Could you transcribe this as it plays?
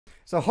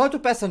So how to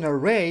pass an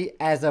array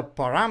as a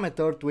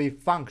parameter to a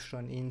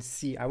function in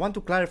C? I want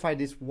to clarify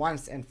this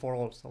once and for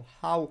all. So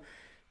how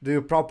do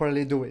you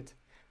properly do it?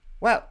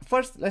 Well,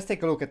 first let's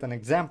take a look at an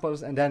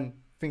examples and then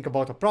think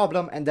about a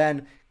problem and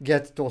then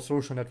get to a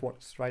solution that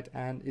works, right?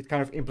 And it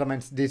kind of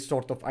implements this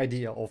sort of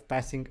idea of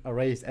passing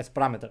arrays as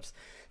parameters.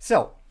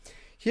 So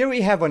here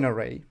we have an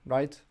array,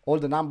 right? All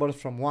the numbers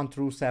from 1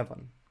 through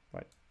 7,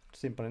 right?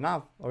 Simple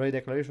enough, array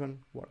declaration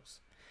works.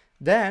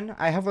 Then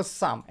I have a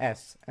sum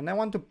s and I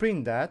want to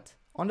print that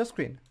on the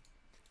screen.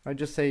 I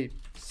just say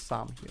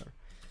sum here.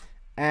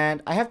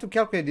 And I have to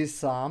calculate this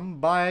sum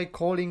by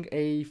calling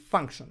a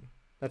function.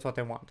 That's what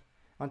I want.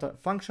 I want a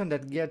function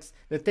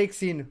that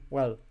takes in,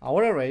 well,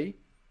 our array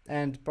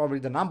and probably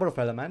the number of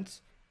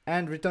elements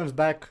and returns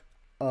back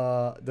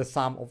the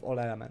sum of all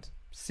elements.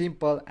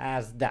 Simple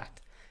as that.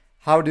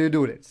 How do you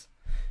do this?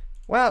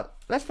 Well,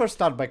 let's first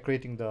start by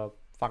creating the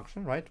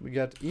function, right? We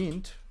get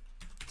int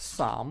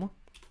sum.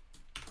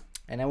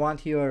 And I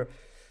want here,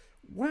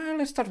 well,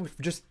 let's start with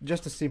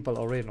just a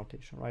simple array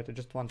notation, right? I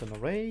just want an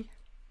array,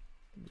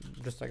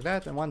 just like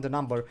that. I want the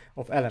number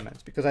of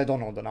elements because I don't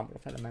know the number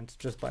of elements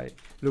just by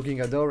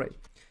looking at the array.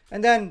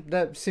 And then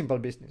the simple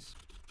business.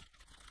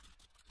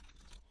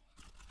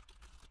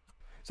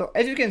 So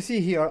as you can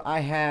see here, I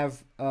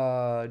have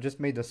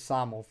just made the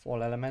sum of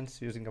all elements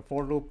using a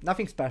for loop.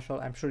 Nothing special,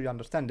 I'm sure you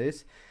understand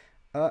this.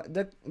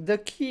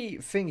 The key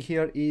thing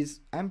here is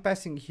I'm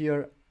passing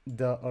here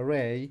the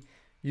array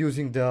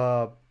using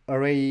the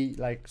array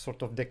like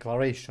sort of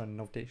declaration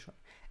notation,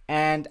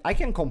 and I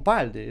can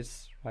compile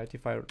this, right?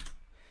 If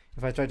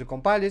I try to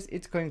compile this,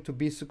 it's going to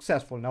be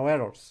successful, no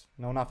errors,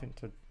 no nothing.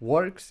 So it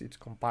works, it's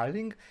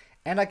compiling,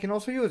 and I can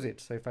also use it.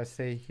 So if I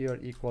say here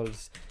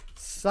equals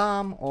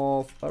sum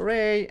of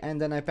array, and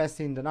then I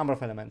pass in the number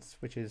of elements,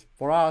 which is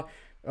for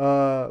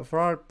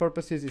our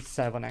purposes it's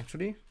 7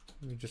 actually.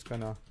 We're just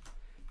gonna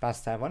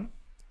pass 7,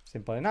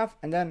 simple enough,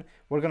 and then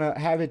we're gonna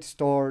have it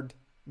stored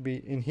be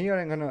in here.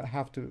 I'm gonna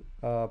have to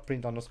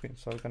print on the screen.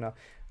 So I'm gonna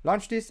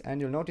launch this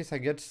and you'll notice I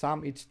get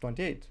sum, it's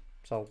 28.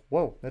 So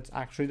whoa, that's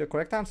actually the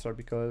correct answer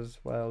because,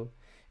 well,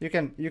 you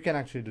can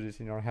actually do this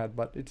in your head,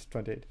 but it's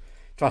 28,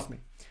 trust me.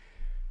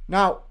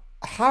 Now,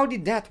 how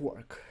did that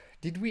work?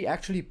 Did we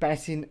actually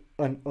pass in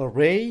an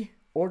array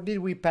or did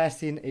we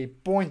pass in a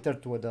pointer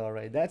to the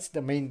array? That's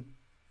the main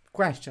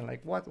question.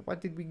 Like what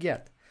did we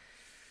get?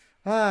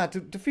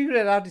 To figure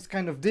it out is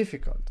kind of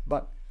difficult,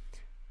 but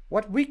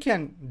what we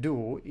can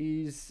do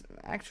is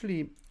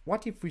actually,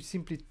 what if we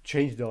simply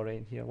change the array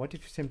in here? What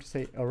if you simply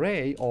say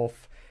array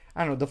of,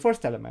 I don't know, the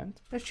first element,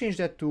 let's change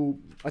that to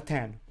a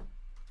 10.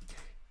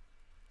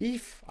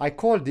 If I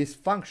call this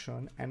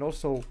function and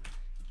also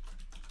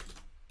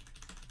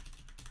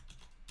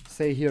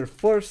say here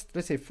first,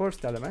 let's say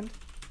first element,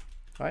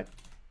 right?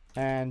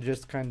 And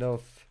just kind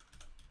of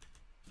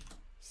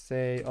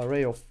say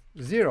array of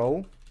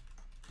 0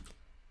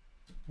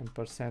 and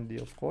 %d,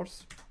 of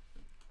course.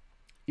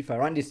 If I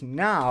run this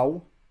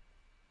now,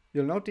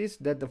 you'll notice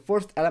that the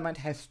first element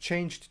has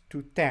changed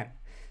to 10.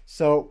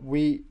 So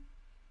we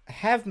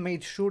have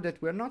made sure that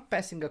we're not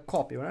passing a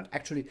copy. We're not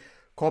actually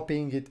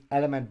copying it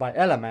element by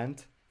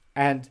element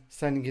and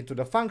sending it to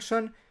the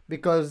function,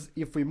 because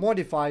if we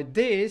modify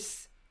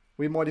this,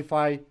 we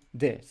modify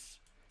this.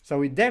 So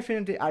we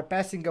definitely are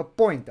passing a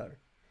pointer.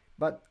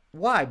 But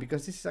why?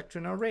 Because this is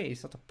actually an array,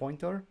 it's not a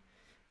pointer.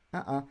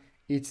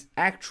 It's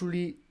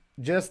actually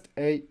just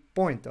a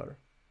pointer.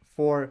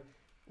 For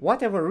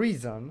whatever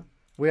reason,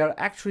 we are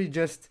actually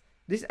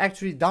this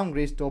actually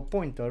downgrades to a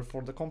pointer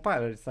for the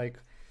compiler. It's like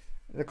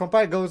the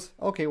compiler goes,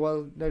 okay,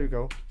 well, there you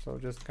go. So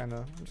I'm just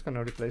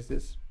gonna replace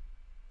this.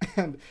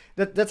 And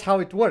that's how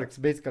it works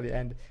basically.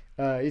 And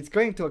it's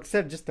going to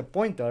accept just a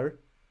pointer.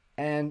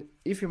 And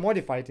if you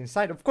modify it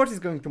inside, of course, it's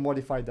going to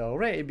modify the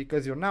array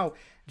because you're now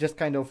just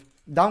kind of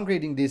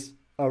downgrading this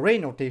array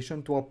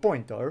notation to a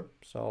pointer.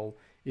 So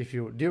if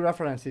you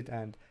dereference it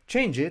and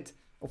change it,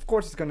 of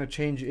course, it's going to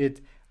change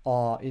it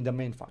in the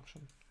main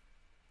function.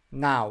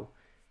 Now,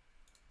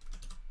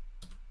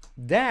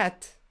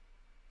 that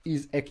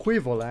is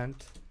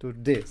equivalent to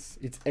this.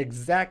 It's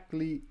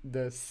exactly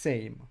the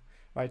same,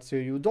 right? So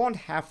you don't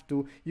have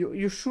to,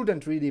 you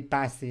shouldn't really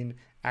pass in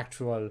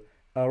actual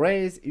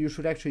arrays. You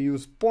should actually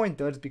use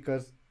pointers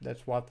because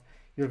that's what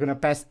you're going to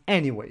pass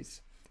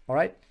anyways. All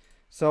right.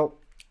 So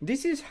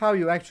this is how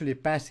you actually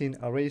pass in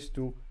arrays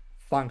to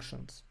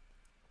functions.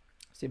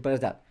 Simple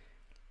as that.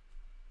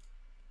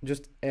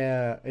 Just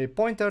a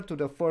pointer to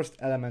the first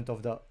element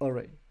of the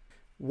array.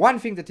 One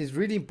thing that is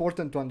really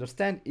important to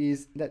understand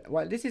is that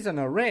while this is an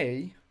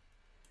array,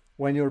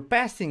 when you're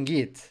passing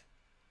it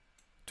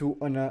to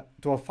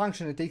a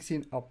function that takes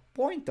in a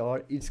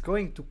pointer, it's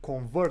going to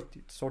convert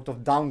it, sort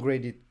of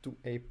downgrade it to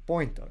a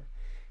pointer.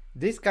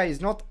 This guy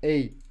is not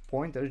a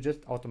pointer, it's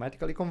just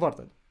automatically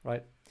converted,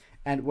 right?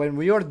 And when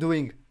we are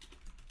doing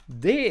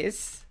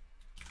this,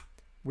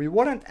 we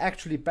weren't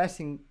actually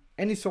passing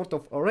any sort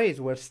of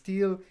arrays, we're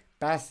still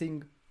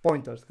passing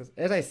pointers, because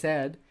as I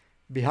said,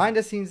 behind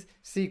the scenes,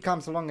 C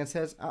comes along and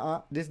says,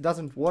 this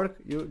doesn't work,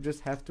 you just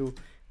have to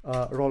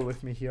roll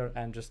with me here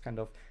and just kind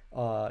of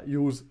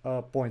use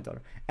a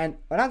pointer. And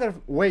another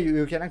way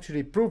you can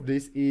actually prove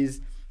this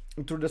is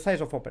through the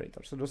Sizeof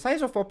operator. So the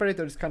Sizeof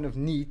operator is kind of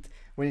neat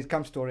when it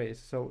comes to arrays.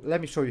 So let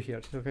me show you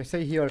here. So if I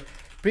say here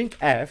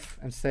printf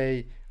and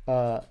say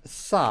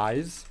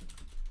size,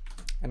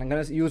 and I'm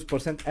gonna use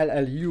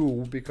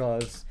 %LLU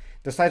because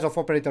the Sizeof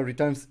operator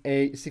returns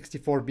a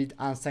 64-bit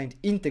unsigned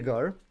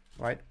integer,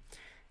 right?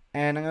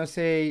 And I'm gonna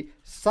say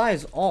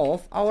size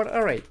of our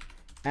array.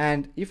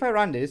 And if I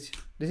run this,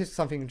 this is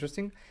something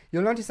interesting.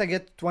 You'll notice I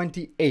get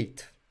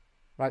 28,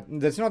 right?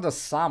 That's not the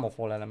sum of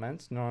all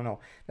elements. No.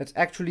 That's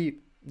actually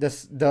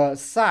the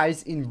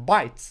size in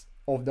bytes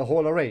of the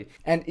whole array.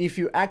 And if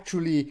you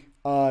actually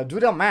do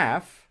the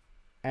math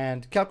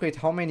and calculate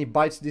how many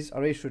bytes this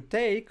array should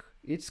take,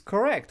 it's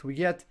correct. We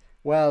get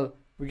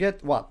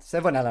what?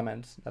 7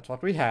 elements. That's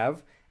what we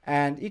have.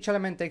 And each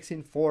element takes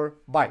in 4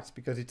 bytes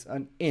because it's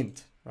an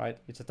int, right?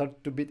 It's a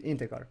 32-bit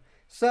integer.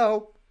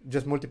 So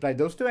just multiply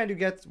those two and you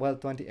get, well,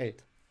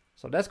 28.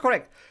 So that's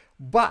correct.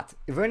 But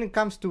when it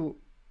comes to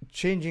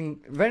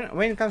changing,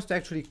 when it comes to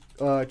actually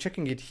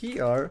checking it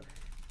here,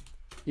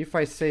 if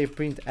I say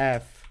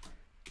printf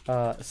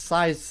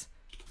size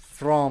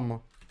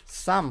from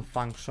some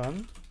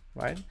function,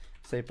 right?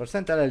 Say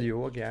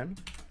 %LLU again,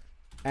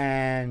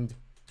 and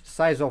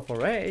size of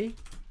array,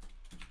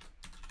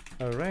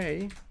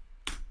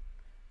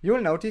 you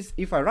will notice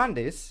if I run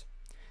this,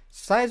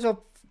 size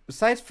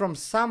from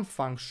some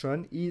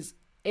function is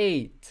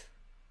 8.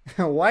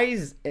 Why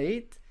is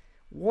 8?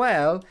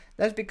 Well,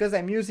 that's because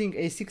I'm using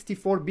a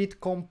 64-bit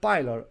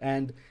compiler,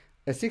 and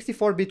a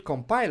 64-bit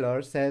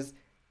compiler says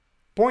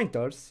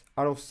pointers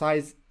are of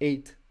size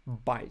 8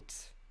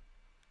 bytes,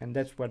 and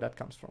that's where that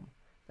comes from.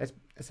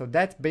 So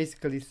that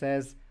basically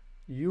says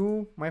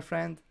you, my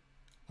friend,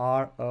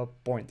 are a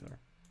pointer.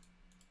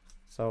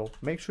 So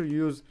make sure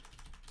you use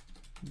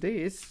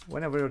this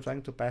whenever you're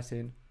trying to pass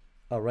in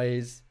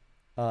arrays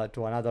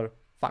to another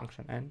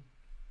function, and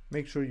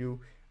make sure you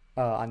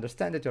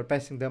understand that you're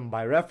passing them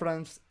by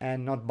reference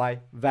and not by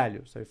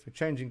value. So if you're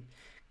changing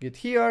it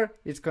here,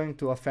 it's going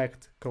to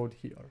affect code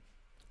here.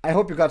 I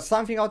hope you got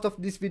something out of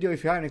this video.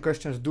 If you have any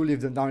questions, do leave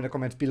them down in the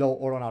comments below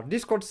or on our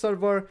Discord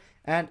server.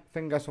 And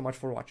thank you guys so much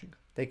for watching.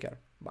 Take care.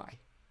 Bye.